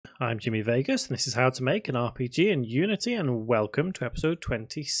I'm Jimmy Vegas, and this is how to make an RPG in Unity, and welcome to episode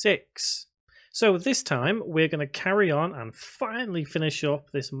 26. So this time, we're going to carry on and finally finish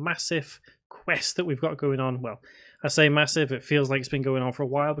up this massive quest that we've got going on. Well, I say massive, it feels like it's been going on for a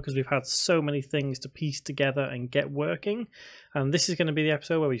while because we've had so many things to piece together and get working. And this is going to be the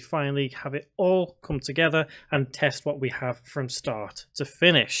episode where we finally have it all come together and test what we have from start to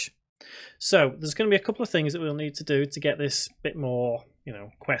finish. So there's going to be a couple of things that we'll need to do to get this bit more,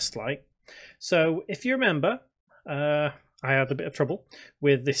 quest-like. So if you remember, I had a bit of trouble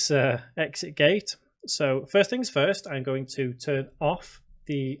with this exit gate. So first things first, I'm going to turn off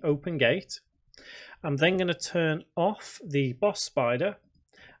the open gate. I'm then going to turn off the boss spider,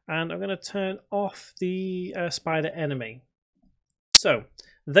 and I'm going to turn off the spider enemy. So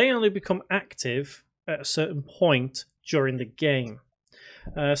they only become active at a certain point during the game.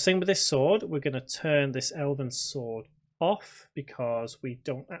 Same with this sword, we're going to turn this elven sword off because we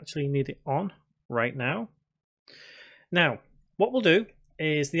don't actually need it on right now. Now, what we'll do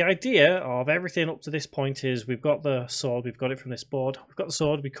is the idea of everything up to this point is we've got the sword, we've got it from this board, we've got the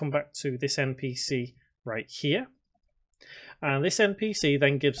sword, we come back to this NPC right here. And this NPC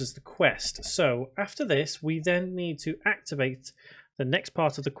then gives us the quest. So after this, we then need to activate the next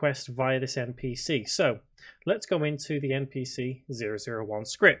part of the quest via this NPC. So let's go into the NPC 001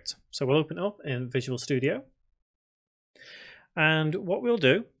 script. So we'll open it up in Visual Studio. And what we'll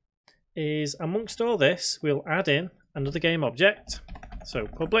do is amongst all this, we'll add in another game object. So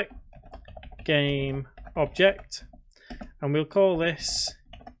public game object, and we'll call this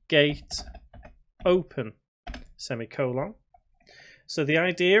gate open semicolon. So the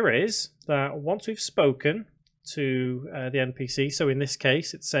idea is that once we've spoken to the NPC, so in this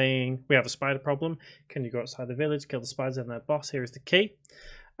case it's saying we have a spider problem, can you go outside the village, kill the spiders and their boss, here is the key.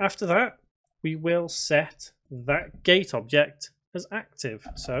 After that we will set that gate object as active.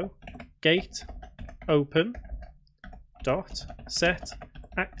 So gate open dot set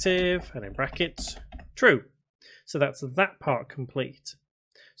active, and in brackets true. So that's that part complete.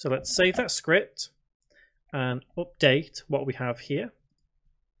 So let's save that script and update what we have here.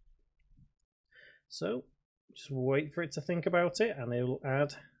 So just wait for it to think about it, and it will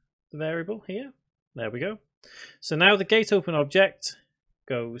add the variable here. There we go. So now the gate open object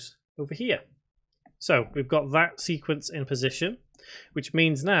goes over here. So we've got that sequence in position, which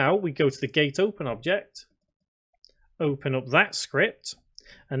means now we go to the gate open object, open up that script,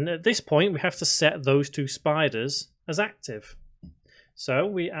 and at this point we have to set those two spiders as active. So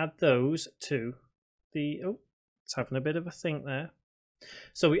we add those to the, oh, it's having a bit of a think there.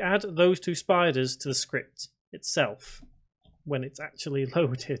 So we add those two spiders to the script itself when it's actually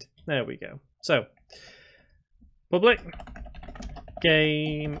loaded. There we go. So public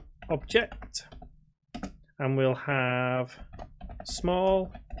game object, and we'll have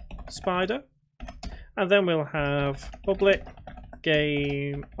small spider, and then we'll have public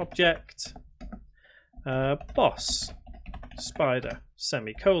game object boss spider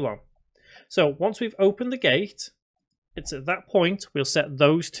semicolon. So once we've opened the gate, it's at that point we'll set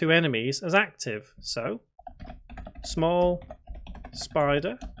those two enemies as active. So small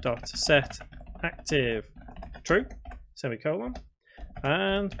spider dot set active true semicolon,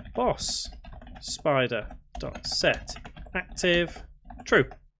 and boss spider dot set active true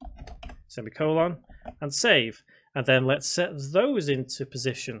semicolon, and save. And then let's set those into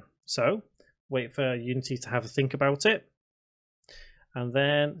position. So wait for Unity to have a think about it, and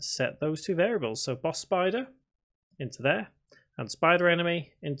then set those two variables. So boss spider into there, and spider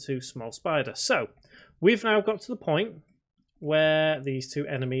enemy into small spider. So we've now got to the point where these two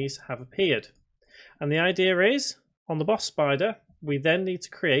enemies have appeared. And the idea is, on the boss spider, we then need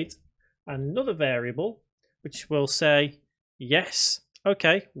to create another variable which will say, yes,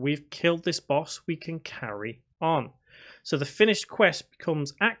 okay, we've killed this boss, we can carry on. So the finished quest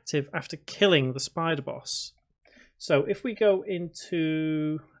becomes active after killing the spider boss. So if we go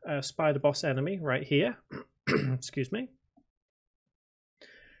into spider boss enemy right here, excuse me,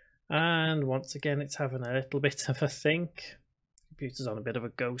 and once again it's having a little bit of a think. Computer's on a bit of a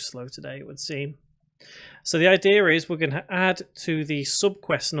go slow today, it would seem. So the idea is we're going to add to the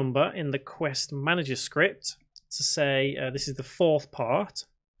subquest number in the quest manager script to say this is the fourth part.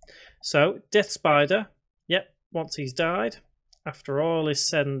 So death spider, yep, once he's died, after all is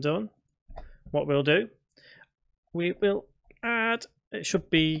said and done, what we'll do, we will add, it should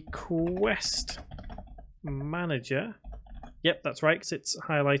be quest manager. Yep, that's right, because it's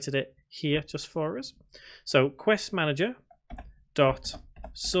highlighted it here just for us. So quest manager dot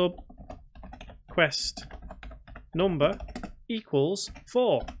sub quest number equals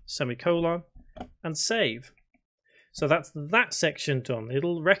 4 semicolon, and save. So that's that section done.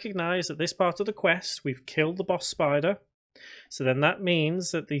 It'll recognize that this part of the quest, we've killed the boss spider. So then that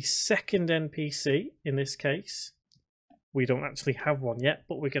means that the second NPC, in this case, we don't actually have one yet,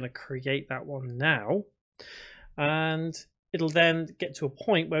 but we're going to create that one now. And it'll then get to a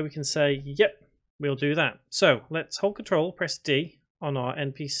point where we can say, yep, we'll do that. So let's hold control, press D on our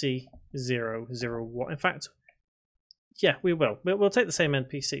NPC 001. In fact, yeah, we will. We'll take the same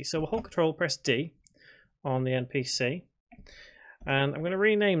NPC. So we'll hold control, press D on the NPC. And I'm going to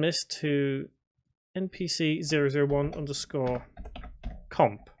rename this to NPC 001 underscore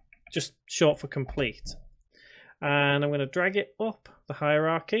comp, just short for complete. And I'm going to drag it up the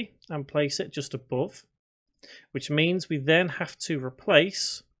hierarchy and place it just above, which means we then have to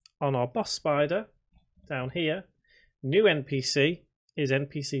replace on our boss spider down here, new NPC is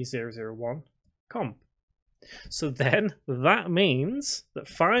NPC 001 comp. So then that means that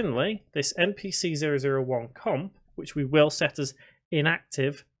finally this NPC 001 comp, which we will set as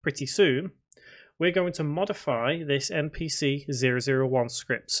inactive pretty soon, we're going to modify this NPC 001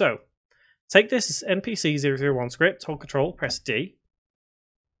 script. So take this NPC 001 script, hold control, press D,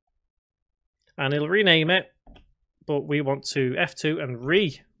 and it'll rename it, but we want to F2 and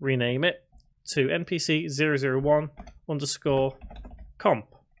rename it to NPC 001 underscore comp.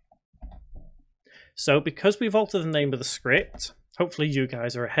 So because we've altered the name of the script, hopefully you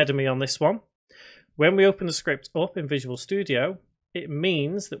guys are ahead of me on this one. When we open the script up in Visual Studio, it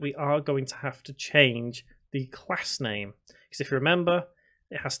means that we are going to have to change the class name. Because if you remember,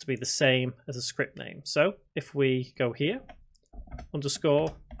 it has to be the same as the script name. So if we go here,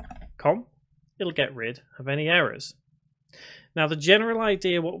 underscore comp, it'll get rid of any errors. Now the general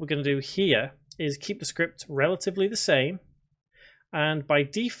idea, what we're going to do here is keep the script relatively the same. And by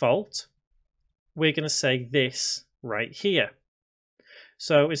default, we're going to say this right here.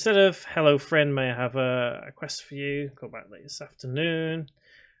 So instead of hello friend, may I have a quest for you, go back late this afternoon,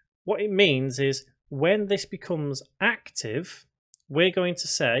 what it means is when this becomes active, we're going to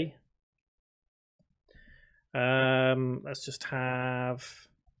say, let's just have,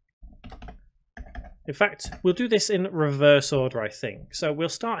 in fact, we'll do this in reverse order, I think. So we'll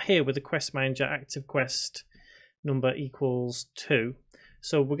start here with the quest manager active quest number equals 2.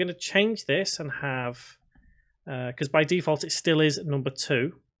 So we're going to change this and have, because by default it still is number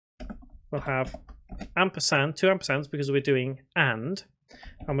 2. We'll have ampersand, 2 ampersands because we're doing and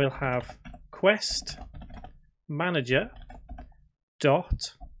we'll have quest manager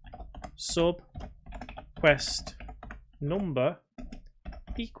dot sub quest number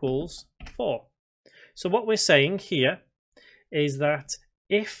equals 4. So what we're saying here is that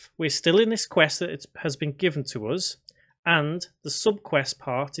if we're still in this quest that it has been given to us and the subquest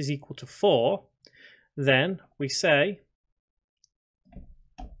part is equal to 4, then we say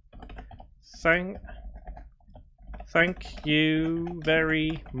thank you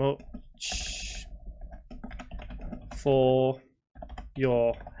very much for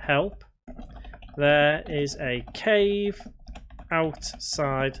your help. There is a cave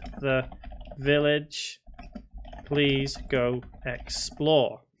outside the village. Please go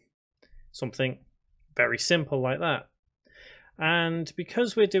explore. Something very simple like that. And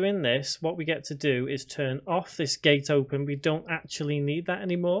because we're doing this, what we get to do is turn off this gate open. We don't actually need that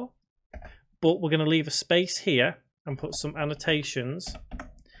anymore, but we're going to leave a space here and put some annotations,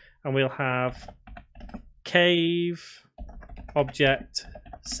 and we'll have cave object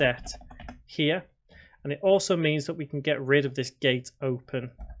set here. And it also means that we can get rid of this gate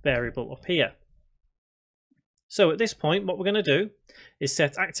open variable up here. So at this point, what we're going to do is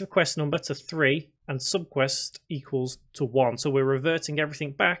set active quest number to 3 and subquest equals to 1. So we're reverting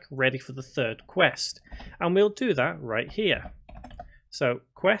everything back, ready for the third quest. And we'll do that right here. So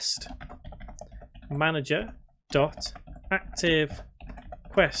quest manager dot active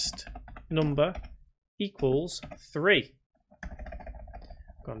quest number equals 3.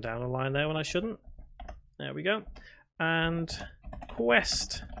 Gone down a line there when I shouldn't. There we go. And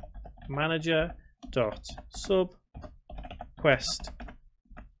quest manager dot sub quest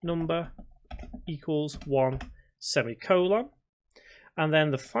number equals 1 semicolon. And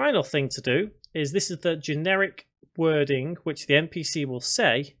then the final thing to do is this is the generic wording which the NPC will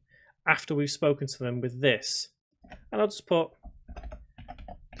say after we've spoken to them with this. And I'll just put,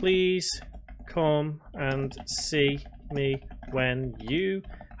 please come and see me when you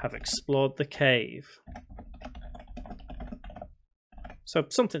have explored the cave. So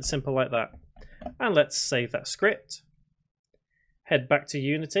something simple like that. And let's save that script. Head back to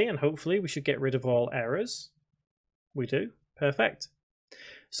Unity and hopefully we should get rid of all errors. We do. Perfect.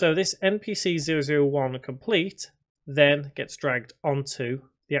 So this NPC 001 complete then gets dragged onto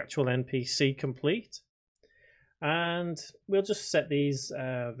the actual NPC complete. And we'll just set these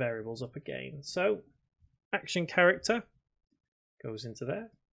variables up again. So action character goes into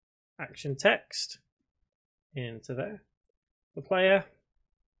there, action text into there, the player,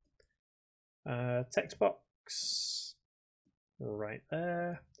 text box right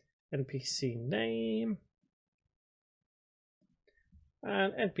there, NPC name,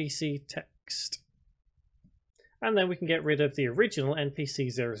 and NPC text. And then we can get rid of the original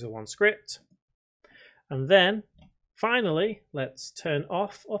NPC001 script. And then finally, let's turn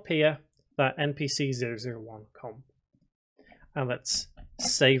off up here that NPC001 comp. And let's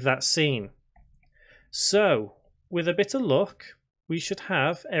save that scene. So with a bit of luck, we should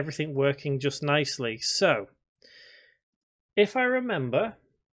have everything working just nicely. So if I remember,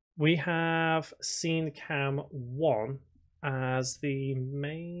 we have scene cam 1 as the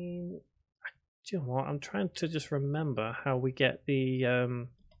main. Do you know what? I'm trying to just remember how we get the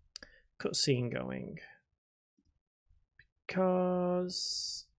cutscene going.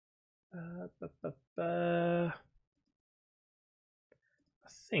 Because I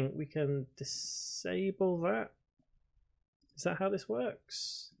think we can disable that. Is that how this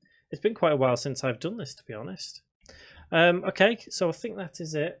works? It's been quite a while since I've done this, to be honest. Okay, so I think that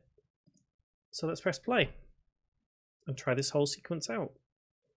is it. So let's press play and try this whole sequence out.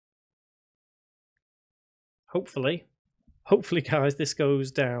 Hopefully, guys, this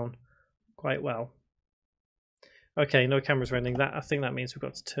goes down quite well. Okay, no cameras running. That, I think that means we've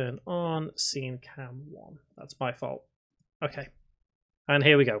got to turn on scene cam 1. That's my fault. Okay, and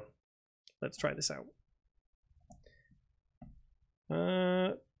here we go. Let's try this out.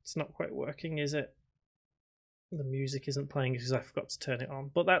 It's not quite working, is it? The music isn't playing because I forgot to turn it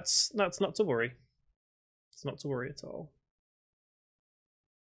on. But that's not to worry. It's not to worry at all.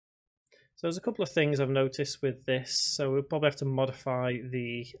 So there's a couple of things I've noticed with this. So we'll probably have to modify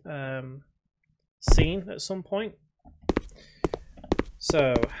the scene at some point.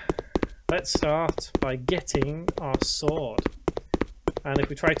 So let's start by getting our sword. And if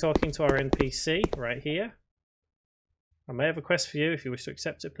we try talking to our NPC right here, I may have a quest for you. If you wish to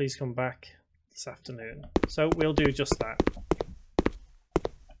accept it, please come back this afternoon. So we'll do just that.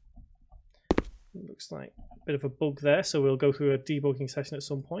 Looks like a bit of a bug there, so we'll go through a debugging session at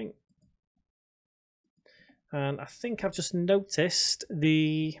some point. And I think I've just noticed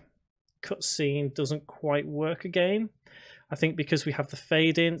the cutscene doesn't quite work again. I think because we have the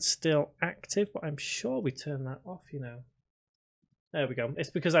fade in still active, but I'm sure we turned that off, you know. There we go. It's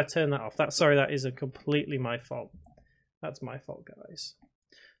because I turned that off. Sorry, that is completely my fault. That's my fault, guys.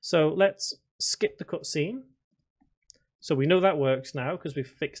 So let's skip the cutscene. So we know that works now because we've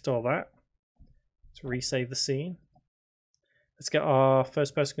fixed all that. Let's resave the scene. Let's get our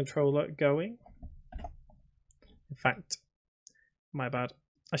first person controller going. In fact, my bad.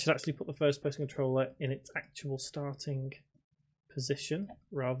 I should actually put the first person controller in its actual starting position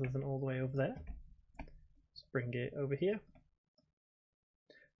rather than all the way over there. Let's bring it over here.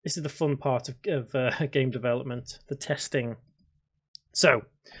 This is the fun part of game development, the testing. So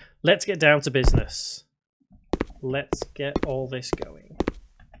let's get down to business. Let's get all this going.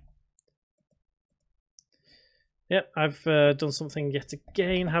 Yep, I've done something yet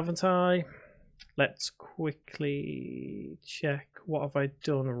again, haven't I? Let's quickly check. What have I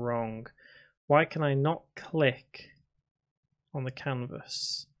done wrong? Why can I not click on the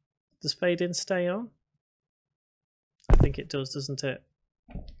canvas? Does fade in stay on? I think it does, doesn't it?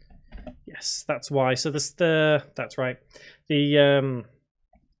 Yes, that's why. So that's right. The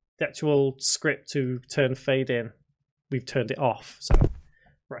actual script to turn fade in, we've turned it off. So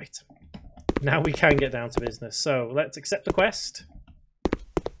right. Now we can get down to business. So let's accept the quest.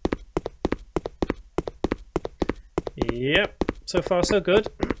 Yep, so far so good.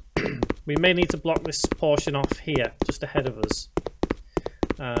 We may need to block this portion off here, just ahead of us.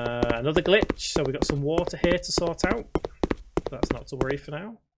 Another glitch, so we've got some water here to sort out. That's not to worry for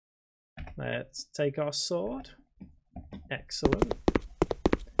now. Let's take our sword. Excellent.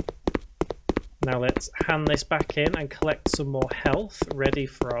 Now let's hand this back in and collect some more health, ready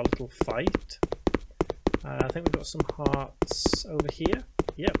for our little fight. I think we've got some hearts over here.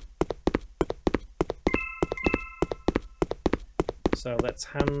 Yep. So let's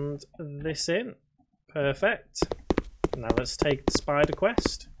hand this in. Perfect. Now let's take the spider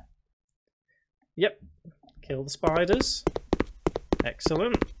quest. Yep. Kill the spiders.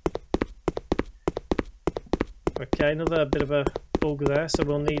 Excellent. Okay, another bit of a bug there, so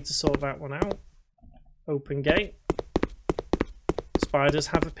we'll need to sort that one out. Open gate. Spiders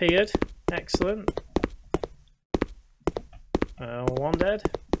have appeared. Excellent. One dead.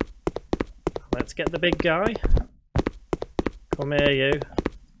 Let's get the big guy. Come here, you.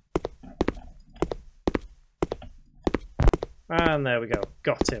 And there we go,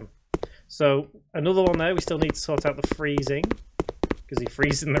 got him. So another one there, we still need to sort out the freezing, because he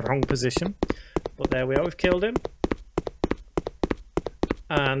freezes in the wrong position. But there we are, we've killed him.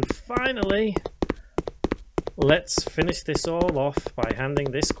 And finally, let's finish this all off by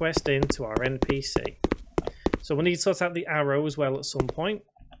handing this quest in to our NPC. So we'll need to sort out the arrow as well at some point.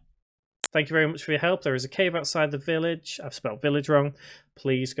 Thank you very much for your help. There is a cave outside the village. I've spelled village wrong.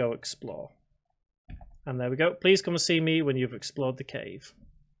 Please go explore. And there we go. Please come and see me when you've explored the cave.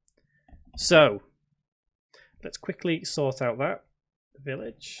 So, let's quickly sort out that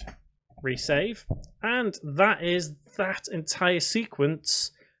village. Resave. And that is that entire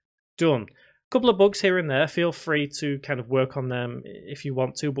sequence done. A couple of bugs here and there. Feel free to kind of work on them if you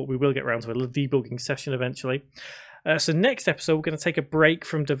want to, but we will get around to a debugging session eventually. So next episode, we're going to take a break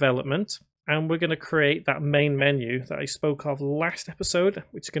from development, and we're going to create that main menu that I spoke of last episode,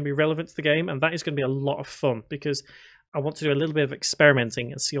 which is going to be relevant to the game, and that is going to be a lot of fun because I want to do a little bit of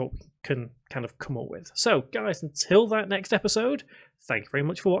experimenting and see what we can kind of come up with. So, guys, until that next episode, thank you very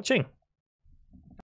much for watching.